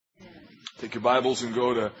Take your Bibles and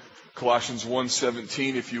go to Colossians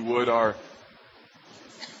 1:17, if you would. Our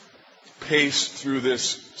pace through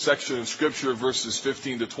this section of Scripture, verses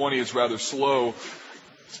 15 to 20, is rather slow.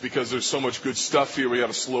 It's because there's so much good stuff here, we got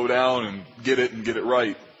to slow down and get it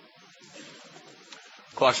right.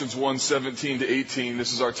 Colossians 1:17 to 18,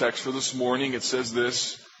 this is our text for this morning. It says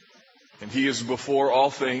this: "And He is before all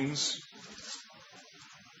things.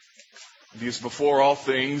 He is before all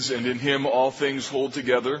things, and in Him all things hold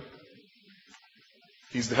together.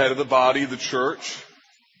 He's the head of the body, the church.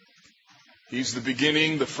 He's the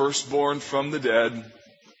beginning, the firstborn from the dead,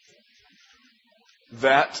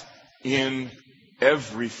 that in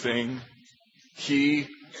everything He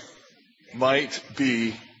might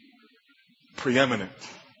be preeminent."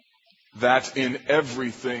 That in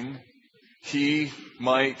everything He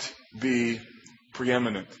might be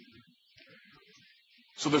preeminent.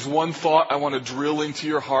 So there's one thought I want to drill into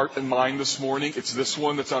your heart and mind this morning. It's this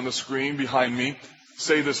one that's on the screen behind me.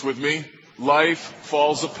 Say this with me. Life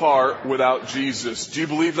falls apart without Jesus. Do you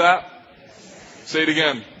believe that? Say it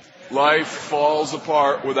again. Life falls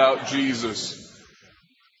apart without Jesus.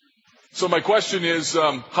 So my question is,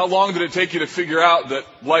 how long did it take you to figure out that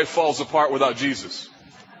life falls apart without Jesus?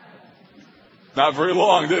 Not very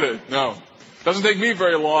long, did it? No. Doesn't take me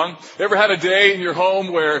very long. Ever had a day in your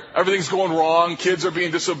home where everything's going wrong, kids are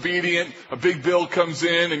being disobedient, a big bill comes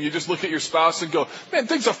in, and you just look at your spouse and go, man,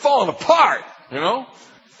 things are falling apart, you know?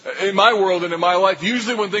 In my world and in my life,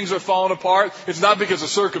 usually when things are falling apart, it's not because of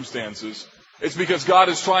circumstances. It's because God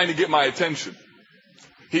is trying to get my attention.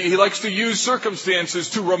 He likes to use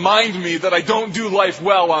circumstances to remind me that I don't do life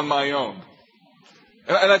well on my own.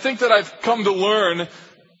 And I think that I've come to learn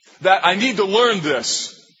that I need to learn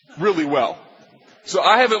this really well. So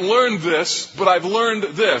I haven't learned this, but I've learned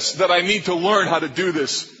this, that I need to learn how to do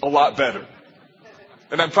this a lot better.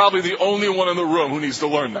 And I'm probably the only one in the room who needs to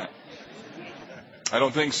learn that. I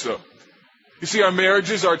don't think so. You see, our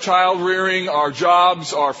marriages, our child rearing, our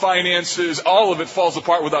jobs, our finances, all of it falls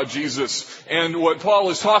apart without Jesus. And what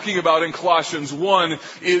Paul is talking about in Colossians 1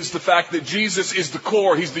 is the fact that Jesus is the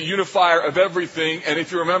core. He's the unifier of everything. And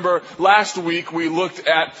if you remember, last week we looked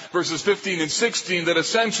at verses 15 and 16 that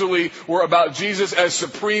essentially were about Jesus as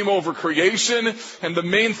supreme over creation. And the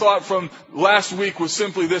main thought from last week was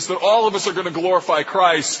simply this, that all of us are going to glorify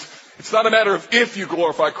Christ. It's not a matter of if you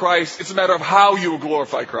glorify Christ, it's a matter of how you will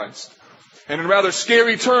glorify Christ. And in rather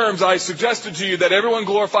scary terms, I suggested to you that everyone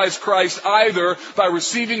glorifies Christ either by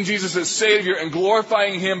receiving Jesus as Savior and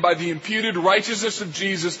glorifying Him by the imputed righteousness of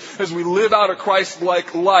Jesus as we live out a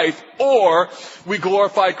Christ-like life, or we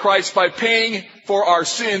glorify Christ by paying for our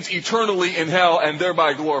sins eternally in hell and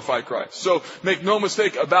thereby glorify Christ. So make no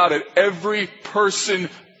mistake about it, every person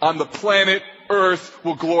on the planet Earth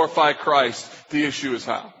will glorify Christ. The issue is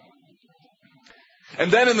how. And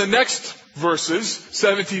then in the next verses,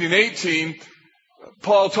 17 and 18,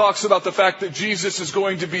 Paul talks about the fact that Jesus is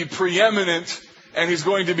going to be preeminent, and He's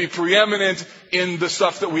going to be preeminent in the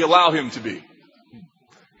stuff that we allow Him to be.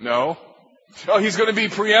 No. Oh, He's going to be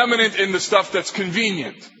preeminent in the stuff that's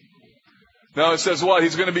convenient. No, it says what?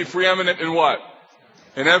 He's going to be preeminent in what?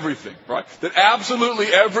 In everything, right? That absolutely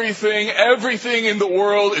everything in the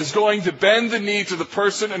world is going to bend the knee to the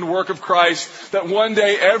person and work of Christ. That one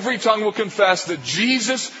day every tongue will confess that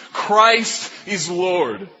Jesus Christ is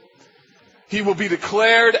Lord. He will be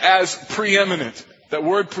declared as preeminent. That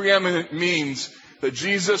word preeminent means that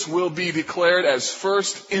Jesus will be declared as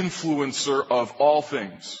first influencer of all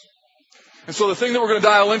things. And so the thing that we're going to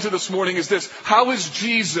dial into this morning is this. How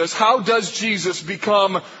does Jesus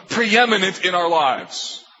become preeminent in our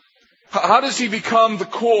lives? How does He become the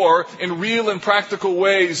core in real and practical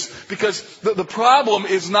ways? Because the problem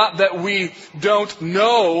is not that we don't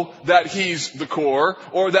know that He's the core,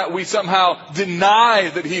 or that we somehow deny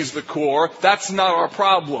that He's the core. That's not our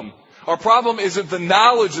problem. Our problem isn't the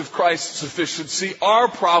knowledge of Christ's sufficiency. Our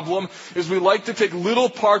problem is we like to take little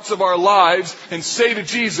parts of our lives and say to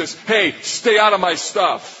Jesus, hey, stay out of my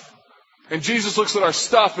stuff. And Jesus looks at our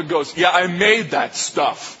stuff and goes, yeah, I made that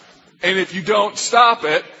stuff. And if you don't stop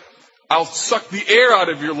it, I'll suck the air out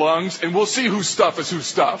of your lungs and we'll see whose stuff is whose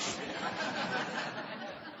stuff.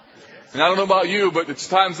 And I don't know about you, but it's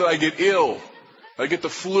times that I get ill. I get the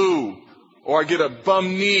flu. Or I get a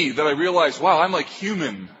bum knee that I realize, wow, I'm like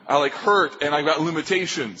human. I like hurt and I've got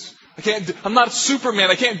limitations. I'm not Superman.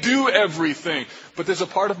 I can't do everything. But there's a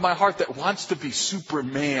part of my heart that wants to be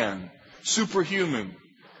Superman, superhuman.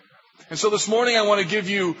 And so this morning I want to give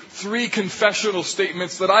you 3 confessional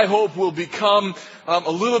statements that I hope will become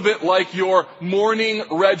a little bit like your morning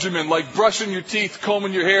regimen, like brushing your teeth,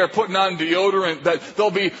 combing your hair, putting on deodorant, that there'll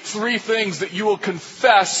be 3 things that you will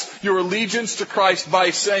confess your allegiance to Christ by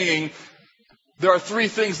saying, There are three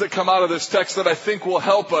things that come out of this text that I think will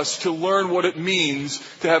help us to learn what it means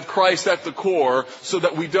to have Christ at the core so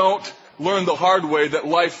that we don't learn the hard way that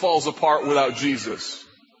life falls apart without Jesus.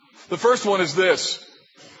 The first one is this: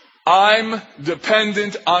 I'm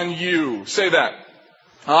dependent on you. Say that.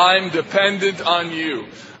 I'm dependent on you.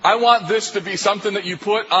 I want this to be something that you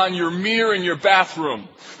put on your mirror in your bathroom.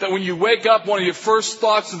 That when you wake up, one of your first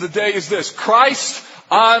thoughts of the day is this: Christ,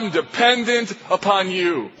 I'm dependent upon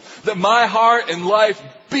you. That my heart and life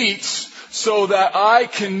beats so that I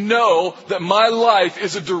can know that my life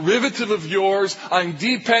is a derivative of yours. I'm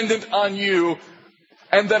dependent on you,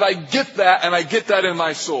 and that I get that, and I get that in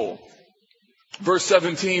my soul. Verse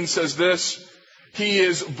 17 says this: He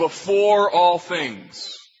is before all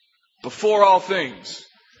things. Before all things.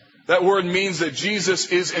 That word means that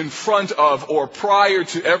Jesus is in front of or prior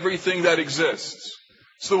to everything that exists.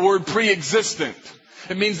 It's the word pre-existent.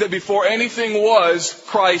 It means that before anything was,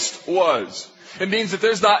 Christ was. It means that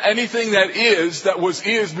there's not anything that was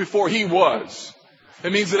before He was.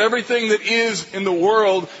 It means that everything that is in the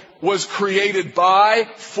world was created by,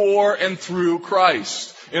 for, and through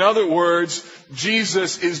Christ. In other words,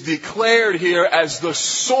 Jesus is declared here as the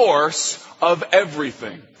source of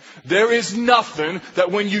everything. There is nothing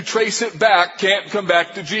that when you trace it back can't come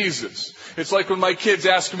back to Jesus. It's like when my kids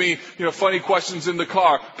ask me, funny questions in the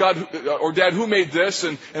car. God, or Dad, who made this?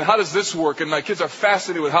 And how does this work? And my kids are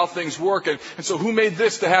fascinated with how things work. And so who made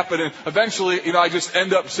this to happen? And eventually, I just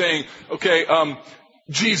end up saying, okay,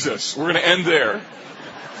 Jesus. We're going to end there.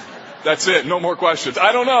 That's it. No more questions.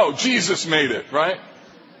 I don't know. Jesus made it, right?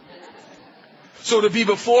 So to be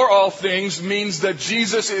before all things means that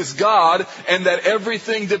Jesus is God and that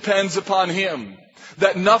everything depends upon Him.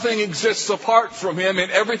 That nothing exists apart from Him,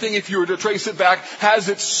 and everything, if you were to trace it back, has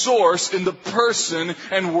its source in the person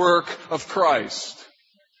and work of Christ.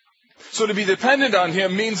 So to be dependent on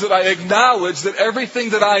Him means that I acknowledge that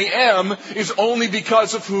everything that I am is only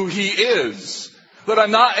because of who He is. That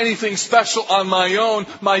I'm not anything special on my own.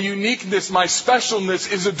 My uniqueness, my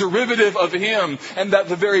specialness is a derivative of Him. And that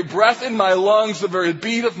the very breath in my lungs, the very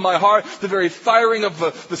beat of my heart, the very firing of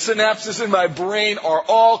the synapses in my brain are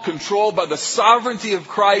all controlled by the sovereignty of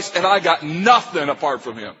Christ. And I got nothing apart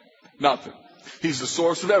from Him. Nothing. He's the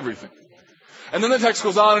source of everything. And then the text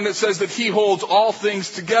goes on and it says that He holds all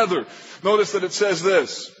things together. Notice that it says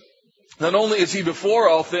this: not only is He before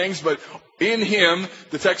all things, but in Him,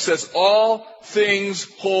 the text says, all things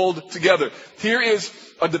hold together. Here is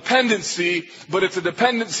a dependency, but it's a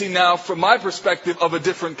dependency now, from my perspective, of a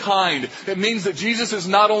different kind. It means that Jesus is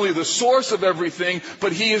not only the source of everything,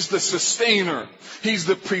 but He is the sustainer. He's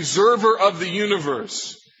the preserver of the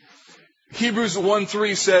universe. Hebrews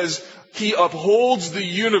 1:3 says, He upholds the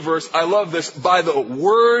universe, I love this, by the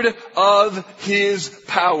word of His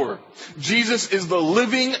power. Jesus is the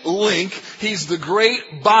living link. He's the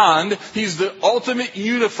great bond. He's the ultimate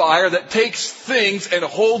unifier that takes things and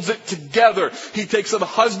holds it together. He takes a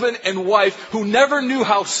husband and wife who never knew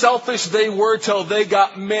how selfish they were till they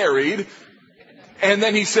got married. And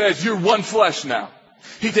then He says, you're one flesh now.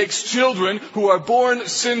 He takes children who are born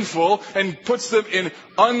sinful and puts them in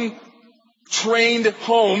trained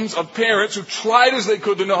homes of parents who tried as they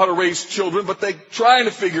could to know how to raise children, but they're trying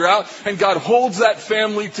to figure out, and God holds that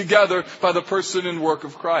family together by the person and work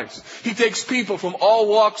of Christ. He takes people from all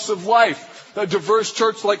walks of life, a diverse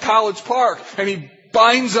church like College Park, and He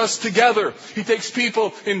binds us together. He takes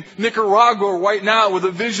people in Nicaragua right now with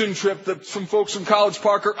a vision trip that some folks from College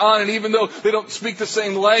Park are on, and even though they don't speak the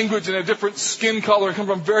same language and a different skin color and come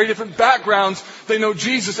from very different backgrounds, they know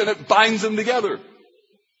Jesus and it binds them together.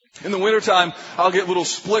 In the wintertime, I'll get little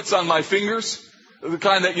splits on my fingers. The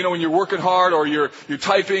kind that, when you're working hard or you're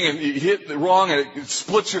typing and you hit it wrong and it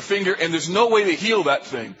splits your finger, and there's no way to heal that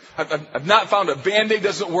thing. I've not found a Band-Aid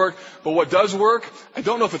doesn't work, but what does work, I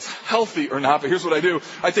don't know if it's healthy or not, but here's what I do.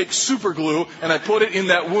 I take super glue and I put it in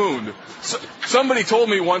that wound. So, somebody told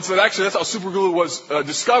me once that actually that's how super glue was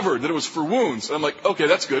discovered, that it was for wounds. And I'm like, okay,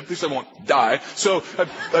 that's good. At least I won't die. So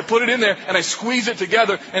I put it in there and I squeeze it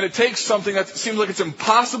together, and it takes something that seems like it's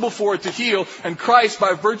impossible for it to heal, and Christ,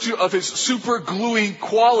 by virtue of His super glue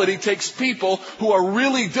quality, takes people who are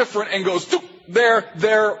really different and goes,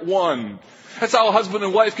 they're one. That's how a husband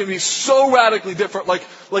and wife can be so radically different. Like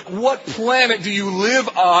what planet do you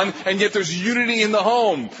live on, and yet there's unity in the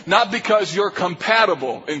home? Not because you're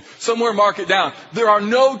compatible. And somewhere mark it down. There are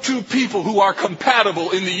no two people who are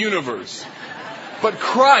compatible in the universe. But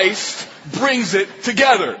Christ brings it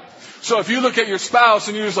together. So if you look at your spouse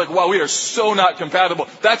and you're just like, wow, we are so not compatible,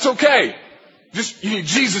 that's okay. You need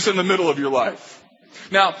Jesus in the middle of your life.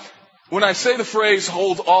 Now, when I say the phrase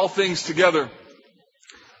hold all things together,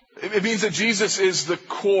 It means that Jesus is the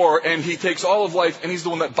core, and He takes all of life, and He's the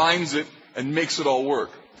one that binds it and makes it all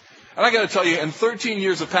work. And I got to tell you, in 13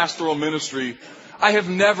 years of pastoral ministry, I have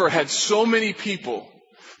never had so many people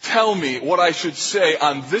tell me what I should say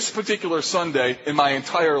on this particular Sunday in my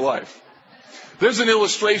entire life. There's an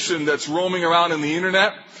illustration that's roaming around in the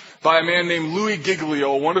internet by a man named Louis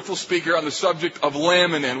Giglio, a wonderful speaker on the subject of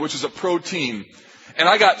laminin, which is a protein. And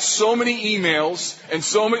I got so many emails and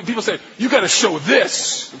so many people say, you got to show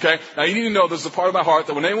this. Okay? Now you need to know there's a part of my heart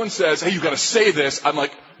that when anyone says, hey, you got to say this, I'm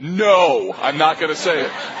like, no, I'm not going to say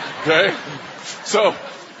it. Okay? So,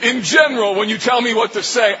 in general, when you tell me what to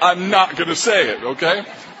say, I'm not going to say it. Okay?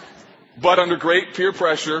 But under great peer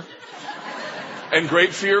pressure and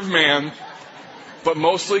great fear of man, but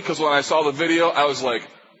mostly because when I saw the video, I was like,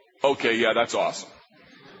 okay, yeah, that's awesome.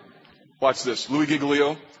 Watch this. Louis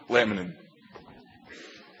Giglio, laminin.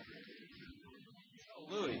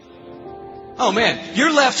 Louis. Oh man,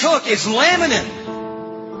 your left hook is laminin.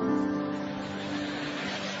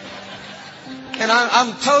 And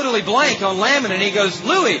I'm totally blank on laminin. He goes,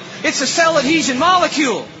 Louis, it's a cell adhesion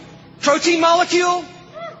molecule. Protein molecule?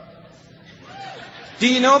 Do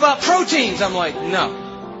you know about proteins? I'm like, no.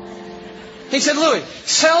 He said, Louis,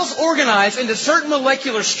 cells organize into certain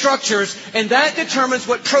molecular structures, and that determines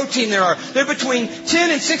what protein there are. There are between 10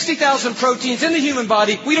 and 60,000 proteins in the human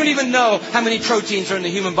body. We don't even know how many proteins are in the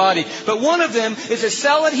human body. But one of them is a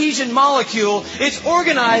cell adhesion molecule. It's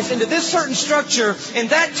organized into this certain structure, and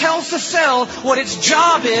that tells the cell what its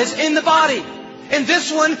job is in the body. And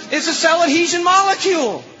this one is a cell adhesion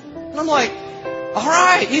molecule. And I'm like, all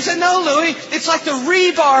right. He said, no, Louis, it's like the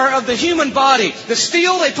rebar of the human body. The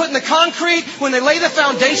steel they put in the concrete when they lay the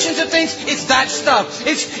foundations of things, it's that stuff.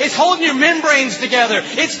 It's holding your membranes together.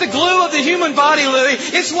 It's the glue of the human body, Louis.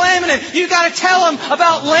 It's laminin. You got to tell them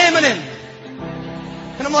about laminin.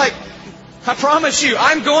 And I'm like, I promise you,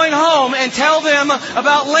 I'm going home and tell them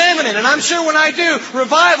about laminin. And I'm sure when I do,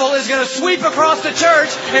 revival is going to sweep across the church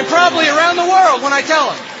and probably around the world when I tell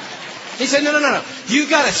them. He said, no. You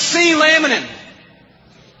got to see laminin.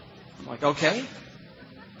 I'm like, okay,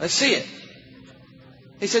 let's see it.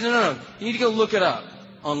 He said, no. You need to go look it up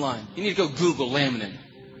online. You need to go Google laminin.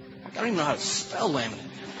 I don't even know how to spell laminin.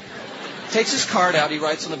 Takes his card out. He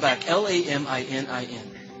writes on the back, Laminin.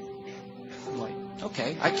 I'm like,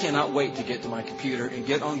 okay, I cannot wait to get to my computer and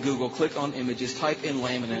get on Google, click on images, type in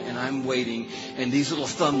laminin, and I'm waiting, and these little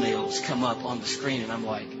thumbnails come up on the screen, and I'm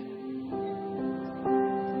like,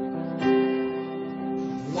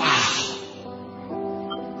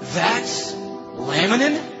 that's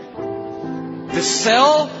laminin? The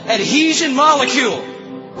cell adhesion molecule.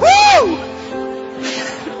 Woo!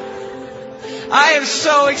 I am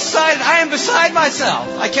so excited. I am beside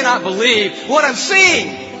myself. I cannot believe what I'm seeing.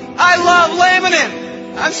 I love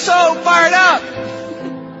laminin. I'm so fired up.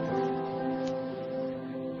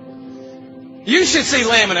 You should see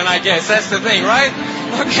laminin, I guess. That's the thing, right?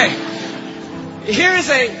 Okay. Here is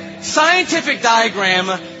a scientific diagram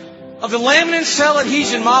of the laminin cell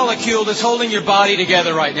adhesion molecule that's holding your body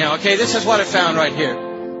together right now. Okay, this is what I found right here.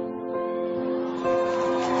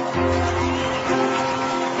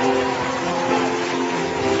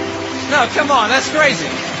 No, come on, that's crazy.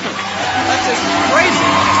 That's just crazy.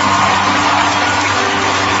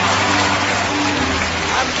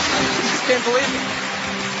 I just can't believe it.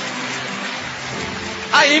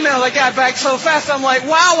 I emailed that guy back so fast, I'm like,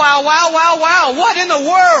 wow, what in the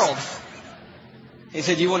world? He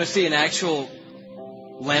said, you want to see an actual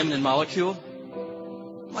laminin molecule?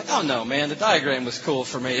 I'm like, oh no, man, the diagram was cool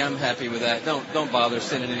for me. I'm happy with that. Don't bother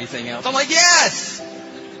sending anything else. I'm like, yes!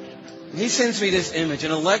 And he sends me this image,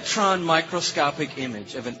 an electron microscopic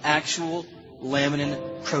image of an actual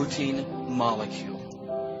laminin protein molecule.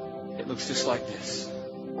 It looks just like this.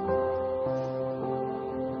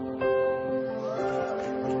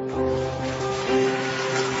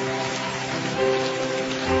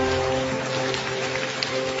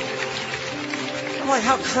 Like,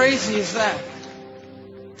 how crazy is that?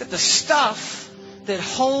 That the stuff that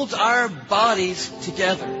holds our bodies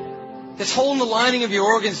together, that's holding the lining of your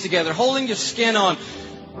organs together, holding your skin on,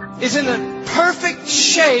 is in the perfect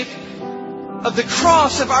shape of the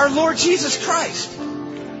cross of our Lord Jesus Christ.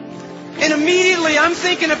 And immediately I'm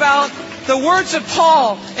thinking about the words of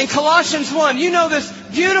Paul in Colossians 1. You know this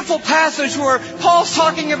beautiful passage where Paul's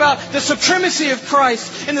talking about the supremacy of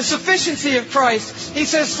Christ and the sufficiency of Christ. He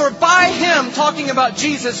says, for by Him, talking about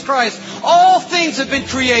Jesus Christ, all things have been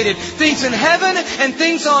created. Things in heaven and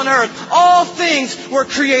things on earth. All things were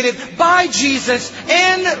created by Jesus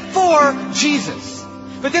and for Jesus.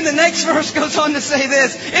 But then the next verse goes on to say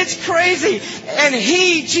this. It's crazy. And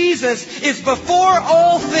He, Jesus, is before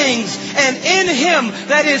all things. And in Him,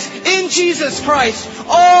 that is, in Jesus Christ,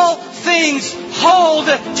 all things hold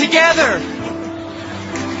together.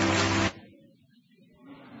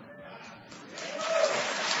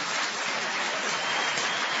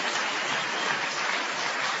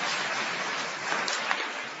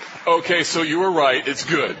 Okay, so you were right. It's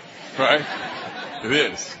good, right? It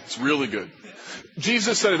is. It's really good.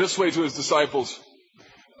 Jesus said it this way to His disciples.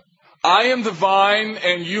 I am the vine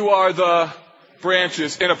and you are the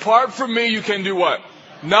branches. And apart from me, you can do what?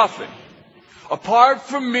 Nothing. Apart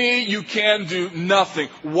from me, you can do nothing.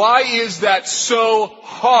 Why is that so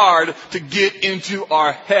hard to get into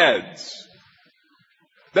our heads?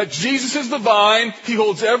 That Jesus is the vine, He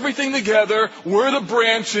holds everything together, we're the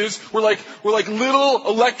branches, we're like little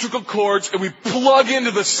electrical cords, and we plug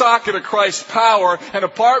into the socket of Christ's power, and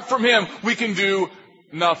apart from Him, we can do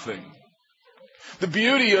nothing. The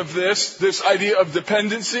beauty of this idea of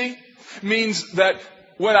dependency, means that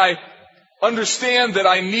when I understand that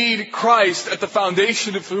I need Christ at the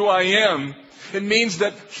foundation of who I am, it means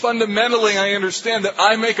that fundamentally I understand that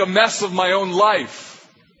I make a mess of my own life.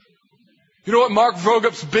 You know what Mark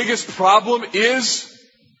Vrogup's biggest problem is?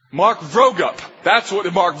 Mark Vrogup. That's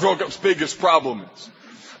what Mark Vrogup's biggest problem is.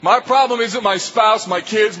 My problem isn't my spouse, my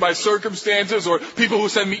kids, my circumstances, or people who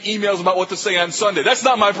send me emails about what to say on Sunday. That's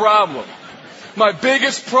not my problem. My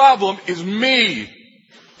biggest problem is me.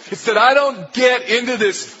 It's that I don't get into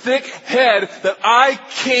this thick head that I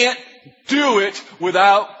can't do it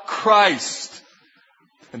without Christ.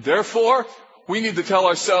 And therefore, we need to tell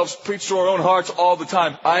ourselves, preach to our own hearts all the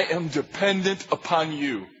time, I am dependent upon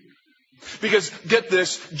you. Because, get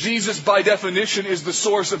this, Jesus by definition is the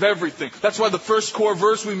source of everything. That's why the first core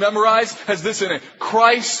verse we memorize has this in it.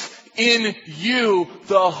 Christ in you,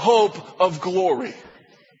 the hope of glory.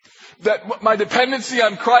 That my dependency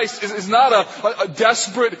on Christ is not a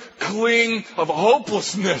desperate cling of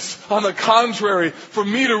hopelessness. On the contrary, for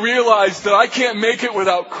me to realize that I can't make it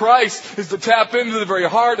without Christ is to tap into the very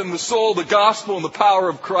heart and the soul, the gospel and the power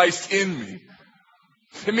of Christ in me.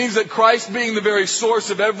 It means that Christ being the very source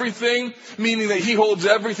of everything, meaning that He holds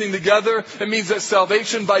everything together. It means that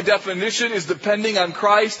salvation by definition is depending on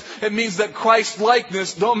Christ. It means that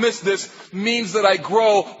Christ-likeness, don't miss this, means that I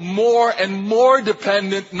grow more and more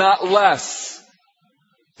dependent, not less.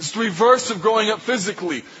 It's the reverse of growing up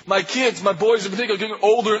physically. My kids, my boys in particular, getting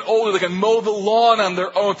older and older. They can mow the lawn on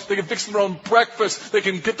their own. They can fix their own breakfast. They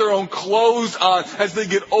can get their own clothes on. As they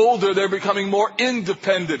get older, they're becoming more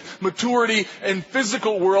independent. Maturity in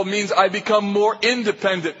physical world means I become more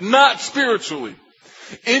independent, not spiritually.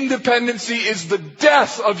 Independency is the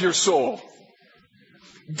death of your soul.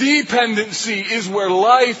 Dependency is where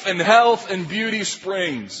life and health and beauty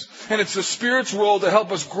springs. And it's the Spirit's role to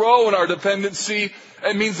help us grow in our dependency.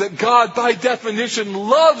 It means that God, by definition,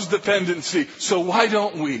 loves dependency. So why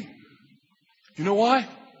don't we? You know why?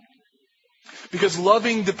 Because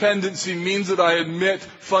loving dependency means that I admit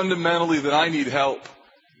fundamentally that I need help.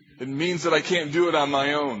 It means that I can't do it on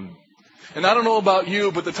my own. And I don't know about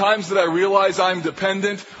you, but the times that I realize I'm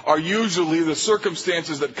dependent are usually the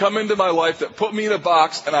circumstances that come into my life that put me in a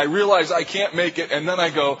box and I realize I can't make it, and then I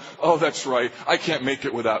go, oh, that's right, I can't make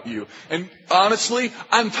it without you. And honestly,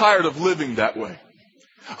 I'm tired of living that way.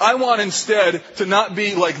 I want instead to not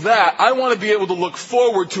be like that. I want to be able to look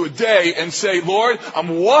forward to a day and say, Lord,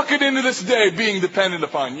 I'm walking into this day being dependent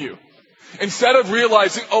upon you. Instead of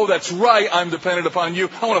realizing, oh, that's right, I'm dependent upon you,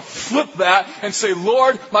 I want to flip that and say,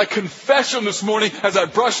 Lord, my confession this morning as I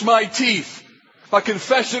brush my teeth, my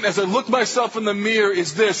confession as I look myself in the mirror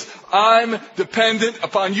is this: I'm dependent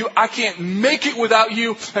upon you. I can't make it without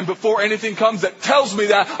you. And before anything comes that tells me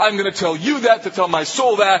that, I'm going to tell you that, to tell my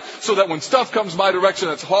soul that, so that when stuff comes my direction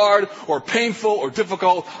that's hard or painful or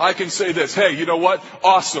difficult, I can say this: hey, you know what?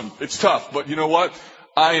 Awesome. It's tough, but you know what?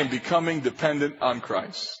 I am becoming dependent on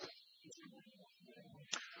Christ.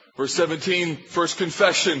 Verse 17, first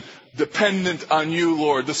confession, dependent on you,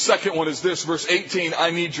 Lord. The second one is this, verse 18,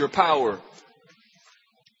 I need your power.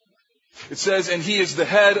 It says, and He is the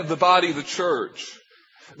head of the body of the church.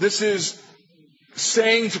 This is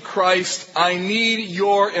saying to Christ, I need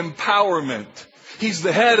your empowerment. He's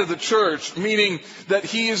the head of the church, meaning that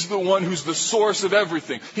He is the one who's the source of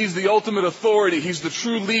everything. He's the ultimate authority. He's the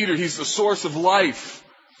true leader. He's the source of life.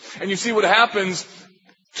 And you see what happens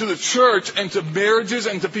to the church and to marriages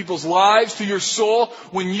and to people's lives, to your soul,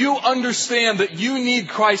 when you understand that you need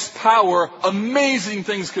Christ's power, amazing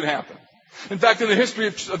things can happen. In fact, in the history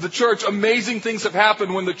of the church, amazing things have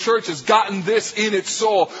happened when the church has gotten this in its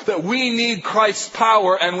soul, that we need Christ's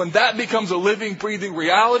power, and when that becomes a living, breathing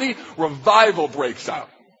reality, revival breaks out.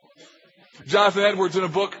 Jonathan Edwards, in a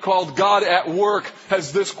book called God at Work,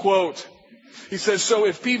 has this quote. He says, "So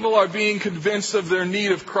if people are being convinced of their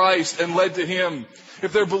need of Christ and led to Him,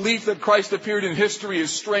 if their belief that Christ appeared in history is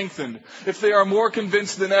strengthened, if they are more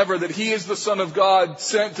convinced than ever that He is the Son of God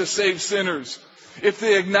sent to save sinners, if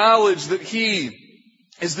they acknowledge that He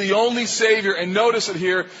is the only Savior," and notice it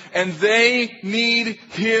here, "and they need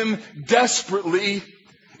Him desperately,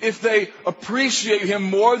 if they appreciate Him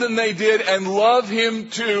more than they did and love Him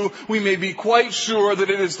too, we may be quite sure that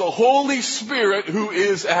it is the Holy Spirit who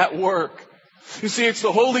is at work." You see, it's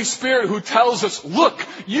the Holy Spirit who tells us, look,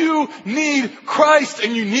 you need Christ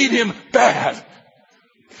and you need Him bad.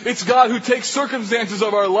 It's God who takes circumstances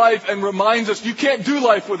of our life and reminds us, you can't do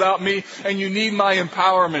life without me, and you need my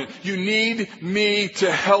empowerment. You need me to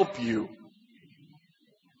help you.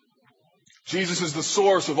 Jesus is the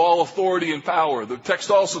source of all authority and power. The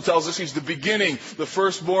text also tells us He's the beginning, the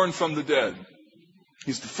firstborn from the dead.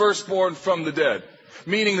 He's the firstborn from the dead,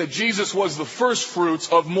 meaning that Jesus was the first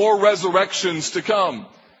fruits of more resurrections to come.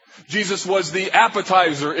 Jesus was the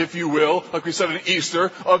appetizer, if you will, like we said in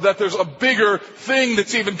Easter, of that there's a bigger thing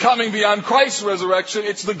that's even coming beyond Christ's resurrection.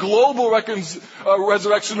 It's the global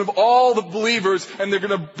resurrection of all the believers, and they're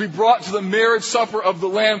going to be brought to the marriage supper of the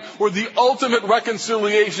Lamb, where the ultimate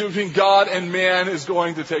reconciliation between God and man is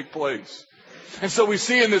going to take place. And so we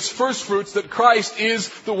see in this first fruits that Christ is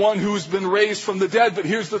the one who's been raised from the dead. But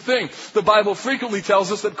here's the thing. The Bible frequently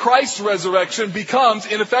tells us that Christ's resurrection becomes,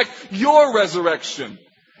 in effect, your resurrection,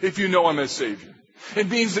 if you know Him as Savior. It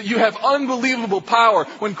means that you have unbelievable power.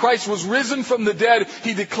 When Christ was risen from the dead,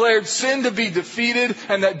 He declared sin to be defeated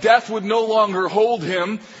and that death would no longer hold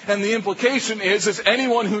Him. And the implication is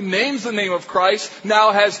anyone who names the name of Christ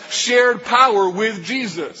now has shared power with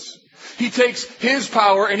Jesus. He takes His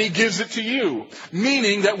power and He gives it to you.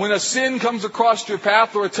 Meaning that when a sin comes across your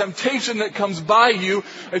path or a temptation that comes by you,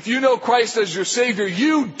 if you know Christ as your Savior,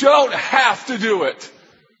 you don't have to do it.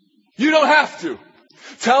 You don't have to.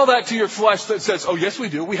 Tell that to your flesh that says, oh yes we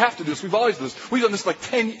do, we have to do this, we've always done this. We've done this like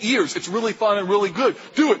 10 years, it's really fun and really good.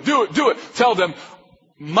 Do it, do it, do it. Tell them,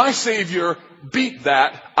 my Savior beat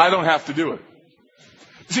that, I don't have to do it.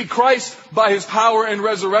 See, Christ, by His power and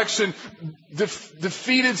resurrection,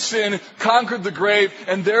 defeated sin, conquered the grave,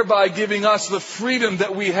 and thereby giving us the freedom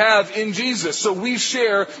that we have in Jesus. So we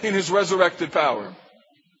share in His resurrected power.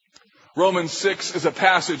 Romans 6 is a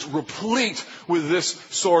passage replete with this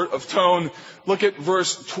sort of tone. Look at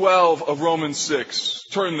verse 12 of Romans 6.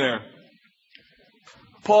 Turn there.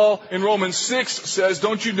 Paul in Romans 6 says,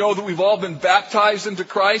 don't you know that we've all been baptized into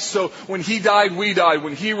Christ? So when He died, we died.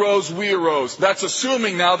 When He rose, we arose. That's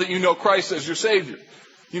assuming now that you know Christ as your Savior.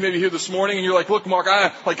 You may be here this morning and you're like, look, Mark,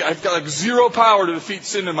 I've got zero power to defeat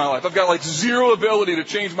sin in my life. I've got zero ability to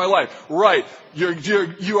change my life. Right.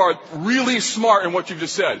 You are really smart in what you've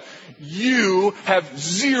just said. You have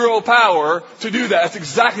zero power to do that. That's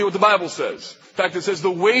exactly what the Bible says. In fact, it says the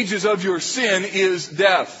wages of your sin is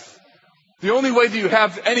death. The only way that you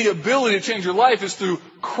have any ability to change your life is through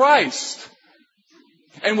Christ.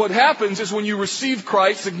 And what happens is when you receive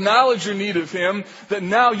Christ, acknowledge your need of Him, that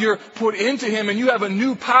now you're put into Him and you have a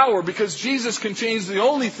new power because Jesus can change the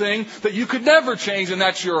only thing that you could never change, and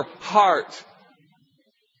that's your heart.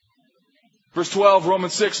 Verse 12,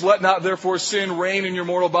 Romans 6, let not therefore sin reign in your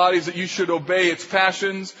mortal bodies that you should obey its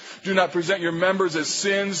passions. Do not present your members as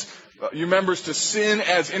your members to sin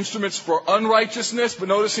as instruments for unrighteousness. But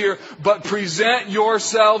notice here, but present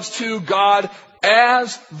yourselves to God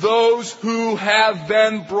as those who have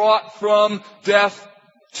been brought from death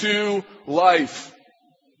to life.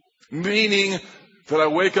 Meaning that I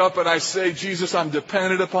wake up and I say, Jesus, I'm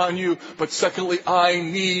dependent upon you. But secondly, I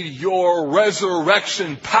need your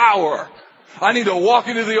resurrection power. I need to walk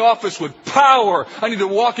into the office with power. I need to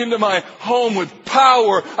walk into my home with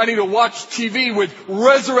power. I need to watch TV with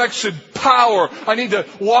resurrection power. I need to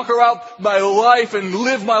walk around my life and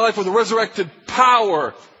live my life with resurrected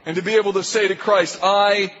power. And to be able to say to Christ,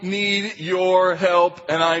 I need your help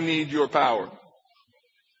and I need your power.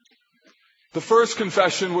 The first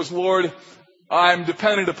confession was, Lord, I'm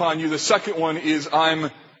dependent upon you. The second one is,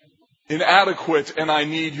 I'm inadequate and I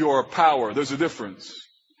need your power. There's a difference.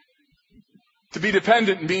 To be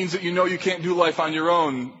dependent means that you know you can't do life on your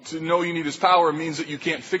own. To know you need His power means that you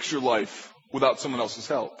can't fix your life without someone else's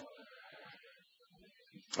help.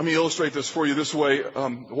 Let me illustrate this for you this way.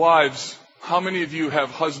 Wives, how many of you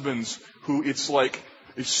have husbands who it's like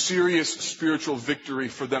a serious spiritual victory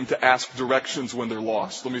for them to ask directions when they're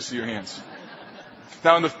lost? Let me see your hands.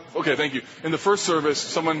 Now, okay, thank you. In the first service,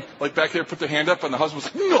 someone like back there put their hand up, and the husband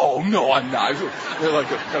was like, no, I'm not. They're like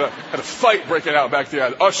had a fight breaking out back there.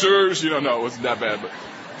 Ushers, no, it wasn't that bad. But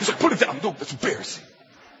he's like, put it down. No, that's embarrassing.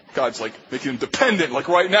 God's like making him dependent, like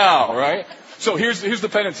right now, right? So here's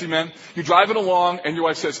dependency, man. You're driving along, and your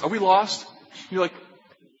wife says, are we lost? You're like,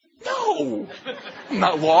 no, I'm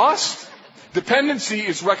not lost. Dependency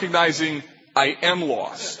is recognizing I am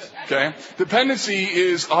lost. Okay? Dependency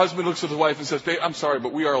is a husband looks at his wife and says, babe, I'm sorry,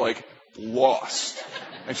 but we are like lost.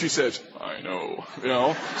 And she says, I know.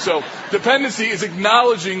 So dependency is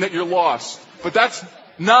acknowledging that you're lost. But that's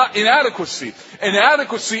not inadequacy.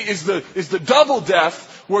 Inadequacy is the double death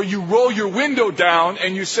where you roll your window down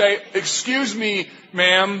and you say, excuse me,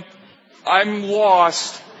 ma'am, I'm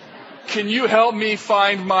lost. Can you help me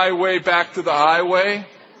find my way back to the highway?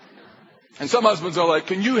 And some husbands are like,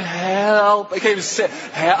 can you help? I can't even say,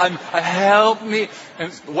 help me.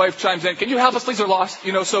 And the wife chimes in, can you help us please? We're lost.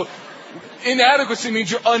 So inadequacy means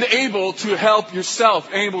you're unable to help yourself,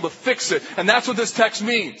 unable to fix it. And that's what this text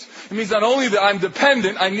means. It means not only that I'm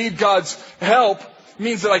dependent, I need God's help. It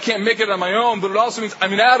means that I can't make it on my own, but it also means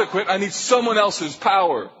I'm inadequate. I need someone else's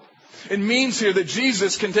power. It means here that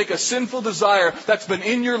Jesus can take a sinful desire that's been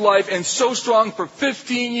in your life and so strong for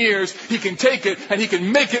 15 years, He can take it and He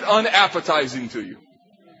can make it unappetizing to you.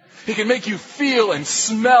 He can make you feel and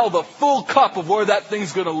smell the full cup of where that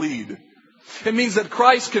thing's going to lead. It means that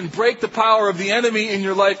Christ can break the power of the enemy in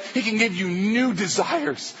your life. He can give you new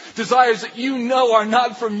desires. Desires that you know are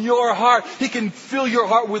not from your heart. He can fill your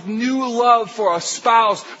heart with new love for a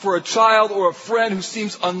spouse, for a child, or a friend who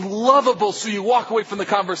seems unlovable. So you walk away from the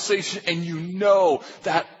conversation and you know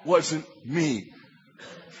that wasn't me.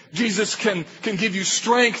 Jesus can give you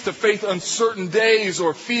strength to face uncertain days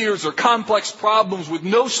or fears or complex problems with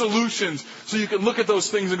no solutions. So you can look at those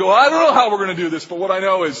things and go, I don't know how we're going to do this, but what I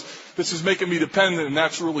know is this is making me dependent, and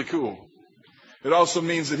that's really cool. It also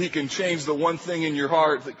means that He can change the one thing in your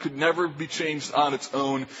heart that could never be changed on its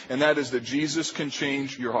own, and that is that Jesus can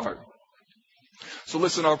change your heart. So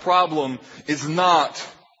listen, our problem is not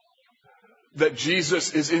that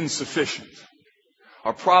Jesus is insufficient.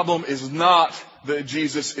 Our problem is not that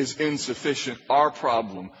Jesus is insufficient. Our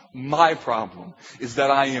problem, my problem, is that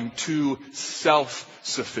I am too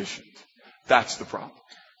self-sufficient. That's the problem.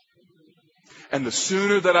 And the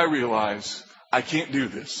sooner that I realize I can't do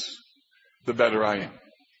this, the better I am.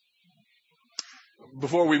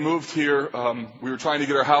 Before we moved here, we were trying to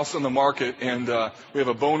get our house on the market, and we have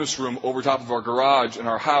a bonus room over top of our garage in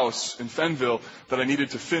our house in Fenville that I needed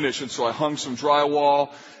to finish, and so I hung some drywall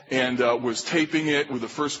and was taping it with the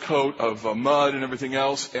first coat of mud and everything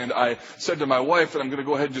else, and I said to my wife that I'm going to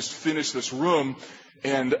go ahead and just finish this room.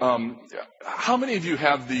 And how many of you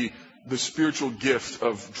have the spiritual gift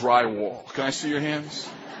of drywall? Can I see your hands?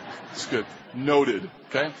 That's good. Noted.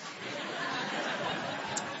 Okay?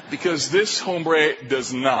 Because this hombre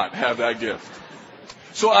does not have that gift.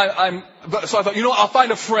 So I thought, I'll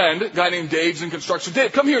find a friend, a guy named Dave's in construction.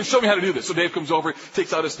 Dave, come here and show me how to do this. So Dave comes over,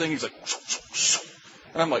 takes out his thing, he's like,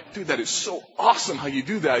 and I'm like, dude, that is so awesome how you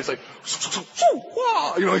do that. He's like,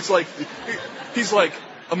 wow. He's like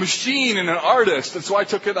a machine and an artist. And so I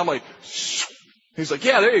took it, I'm like, he's like,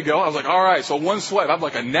 yeah, there you go. I was like, all right. So one swipe, I'm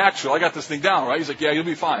like a natural. I got this thing down, right? He's like, yeah, you'll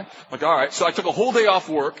be fine. I'm like, all right. So I took a whole day off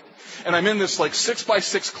work, and I'm in this like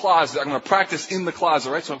 6x6 closet. I'm going to practice in the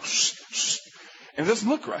closet, right? So, and it doesn't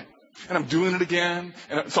look right. And I'm doing it again.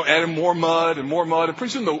 And so adding more mud. And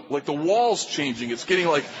pretty soon the wall's changing. It's getting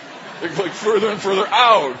like further and further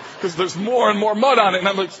out because there's more and more mud on it. And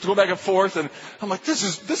I'm like, go back and forth. And I'm like, this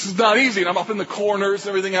is not easy. And I'm up in the corners and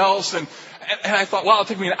everything else. And I thought, wow, it'll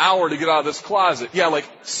take me an hour to get out of this closet. Yeah, like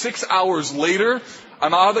 6 hours later,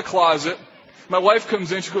 I'm out of the closet. My wife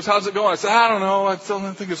comes in. She goes, how's it going? I said, I don't know. I still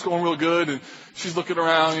don't think it's going real good. And she's looking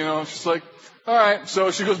around, she's like, all right. So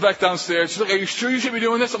she goes back downstairs. She's like, are you sure you should be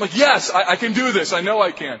doing this? I'm like, yes, I can do this. I know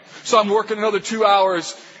I can. So I'm working another 2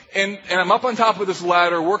 hours. And I'm up on top of this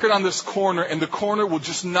ladder, working on this corner, and the corner will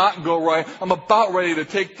just not go right. I'm about ready to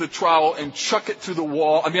take the trowel and chuck it through the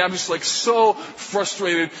wall. I mean, I'm just like so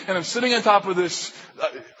frustrated. And I'm sitting on top of this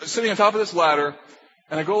ladder,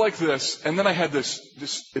 and I go like this, and then I had this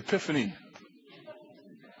epiphany.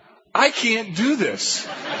 I can't do this.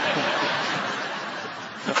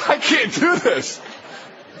 I can't do this.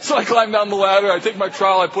 So I climb down the ladder, I take my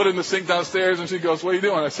trowel, I put it in the sink downstairs, and she goes, what are you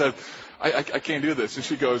doing? I said, I can't do this. And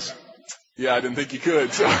she goes, yeah, I didn't think you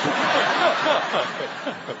could. So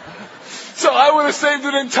I would have saved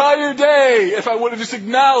an entire day if I would have just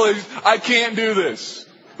acknowledged I can't do this.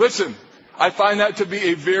 Listen, I find that to be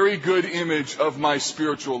a very good image of my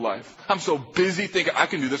spiritual life. I'm so busy thinking, I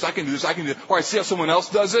can do this, I can do this, I can do this. Or I see how someone else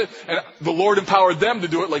does it, and the Lord empowered them to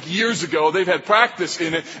do it like years ago. They've had practice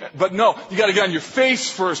in it. But no, you got to get on your face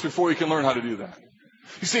first before you can learn how to do that.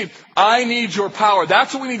 You see, I need your power.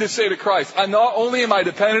 That's what we need to say to Christ. Not only am I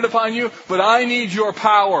dependent upon you, but I need your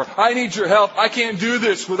power. I need your help. I can't do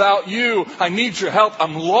this without you. I need your help.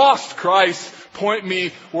 I'm lost, Christ. Point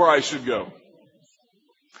me where I should go.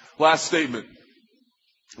 Last statement.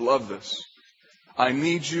 Love this. I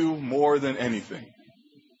need you more than anything.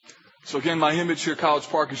 So again, my image here, College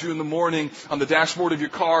Park, is you in the morning on the dashboard of your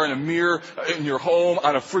car, in a mirror, in your home,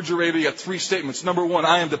 on a refrigerator. You got 3 statements. Number 1,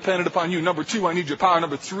 I am dependent upon you. Number 2, I need your power.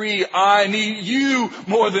 Number 3, I need you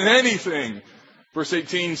more than anything. Verse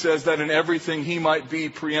 18 says that in everything he might be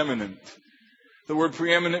preeminent. The word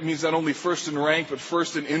preeminent means not only first in rank, but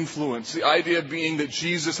first in influence. The idea being that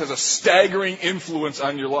Jesus has a staggering influence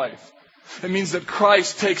on your life. It means that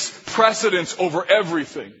Christ takes precedence over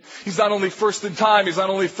everything. He's not only first in time, he's not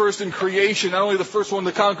only first in creation, not only the first one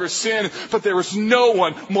to conquer sin, but there is no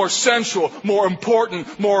one more central, more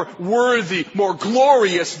important, more worthy, more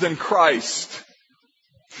glorious than Christ.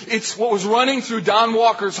 It's what was running through Don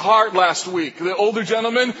Walker's heart last week. The older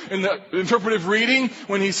gentleman in the interpretive reading,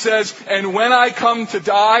 when he says, and when I come to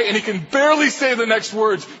die, and he can barely say the next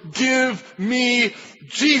words, give me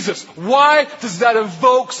Jesus. Why does that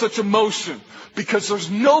evoke such emotion? Because there's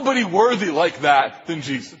nobody worthy like that than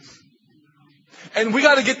Jesus. And we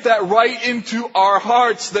got to get that right into our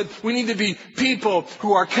hearts, that we need to be people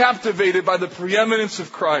who are captivated by the preeminence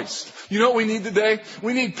of Christ. You know what we need today?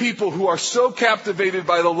 We need people who are so captivated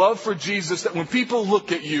by the love for Jesus that when people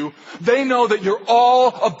look at you, they know that you're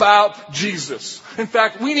all about Jesus. In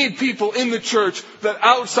fact, we need people in the church that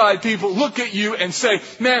outside people look at you and say,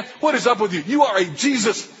 man, what is up with you? You are a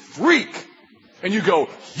Jesus freak. And you go,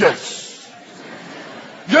 yes.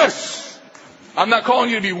 Yes. I'm not calling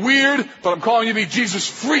you to be weird, but I'm calling you to be Jesus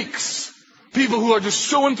freaks. People who are just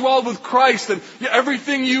so enthralled with Christ that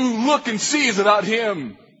everything you look and see is about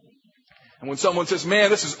Him. And when someone says, man,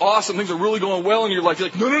 this is awesome, things are really going well in your life, you're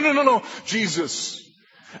like, no, Jesus.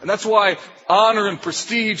 And that's why honor and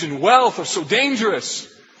prestige and wealth are so dangerous.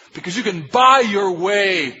 Because you can buy your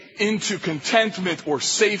way into contentment or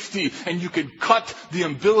safety, and you can cut the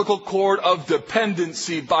umbilical cord of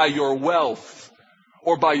dependency by your wealth,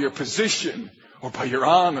 or by your position, or by your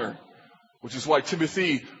honor. Which is why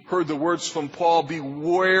Timothy heard the words from Paul, be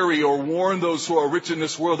wary or warn those who are rich in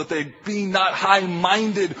this world that they be not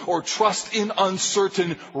high-minded or trust in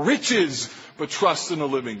uncertain riches, but trust in the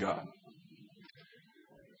living God.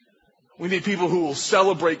 We need people who will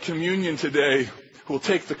celebrate communion today, who will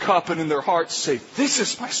take the cup and in their hearts say, this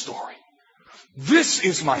is my story. This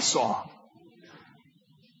is my song.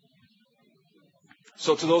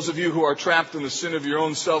 So to those of you who are trapped in the sin of your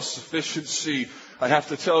own self-sufficiency, I have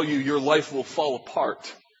to tell you, your life will fall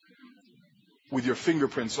apart with your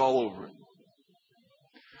fingerprints all over it.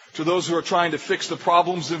 To those who are trying to fix the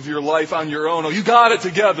problems of your life on your own, oh, you got it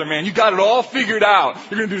together, man. You got it all figured out.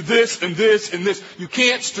 You're going to do this and this and this. You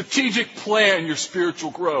can't strategic plan your spiritual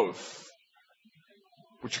growth.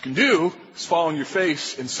 What you can do is fall on your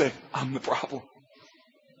face and say, I'm the problem.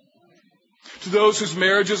 To those whose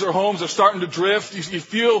marriages or homes are starting to drift, you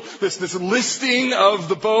feel this listing of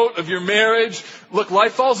the boat of your marriage. Look,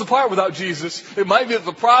 life falls apart without Jesus. It might be that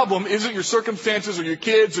the problem isn't your circumstances or your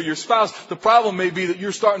kids or your spouse. The problem may be that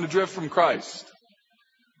you're starting to drift from Christ.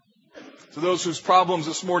 To those whose problems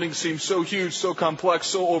this morning seem so huge, so complex,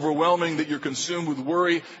 so overwhelming that you're consumed with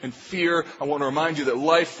worry and fear, I want to remind you that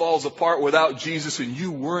life falls apart without Jesus, and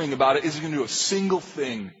you worrying about it isn't going to do a single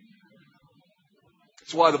thing.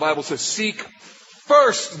 That's why the Bible says, seek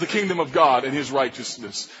first the kingdom of God and His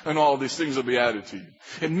righteousness, and all these things will be added to you.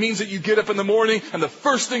 It means that you get up in the morning and the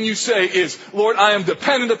first thing you say is, Lord, I am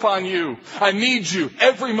dependent upon you. I need you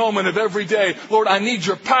every moment of every day. Lord, I need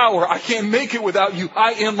your power. I can't make it without you.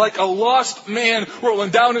 I am like a lost man rolling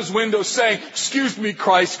down his window saying, excuse me,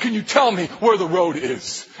 Christ, can you tell me where the road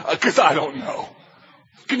is? Because I don't know.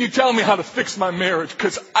 Can you tell me how to fix my marriage?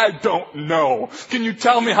 Because I don't know. Can you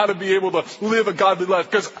tell me how to be able to live a godly life?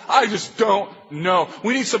 Because I just don't know.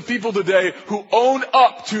 We need some people today who own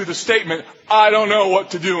up to the statement, I don't know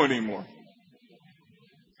what to do anymore.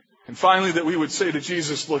 And finally, that we would say to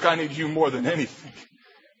Jesus, look, I need you more than anything.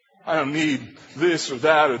 I don't need this or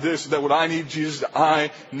that or this or that. What I need, Jesus, I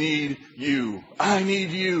need you. I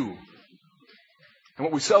need you. And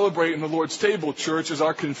what we celebrate in the Lord's table, church, is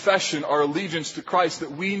our confession, our allegiance to Christ, that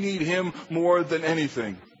we need Him more than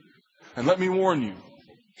anything. And let me warn you,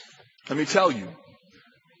 let me tell you,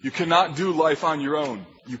 You cannot do life on your own.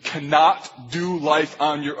 You cannot do life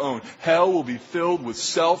on your own. Hell will be filled with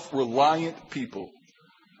self-reliant people.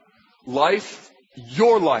 Life,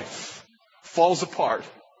 your life, falls apart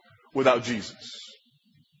without Jesus.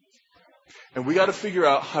 And we got to figure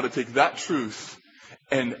out how to take that truth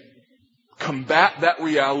and combat that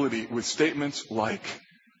reality with statements like,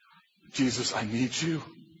 Jesus, I need you.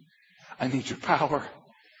 I need your power.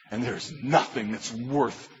 And there's nothing that's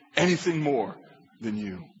worth anything more than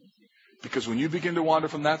you. Because when you begin to wander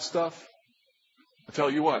from that stuff, I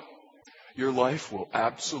tell you what, your life will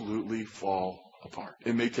absolutely fall apart.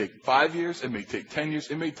 It may take 5 years, it may take 10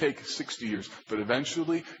 years, it may take 60 years, but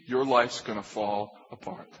eventually your life's going to fall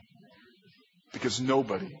apart. Because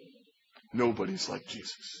nobody's like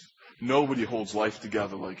Jesus. Nobody holds life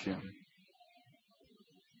together like him.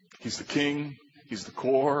 He's the king, he's the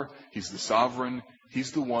core, he's the sovereign,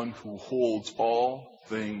 he's the one who holds all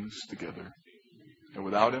things together. And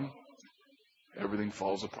without him, everything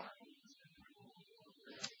falls apart.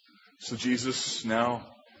 So Jesus, now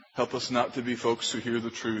help us not to be folks who hear the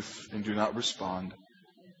truth and do not respond.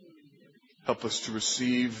 Help us to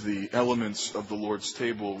receive the elements of the Lord's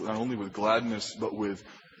table, not only with gladness, but with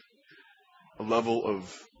a level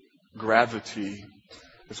of gravity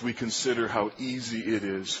as we consider how easy it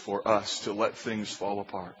is for us to let things fall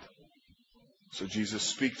apart. So Jesus,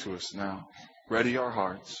 speak to us now. Ready our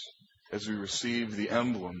hearts as we receive the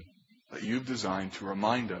emblem that you've designed to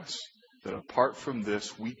remind us that apart from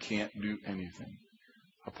this, we can't do anything.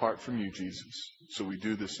 Apart from you, Jesus. So we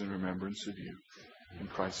do this in remembrance of you. In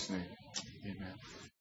Christ's name, amen.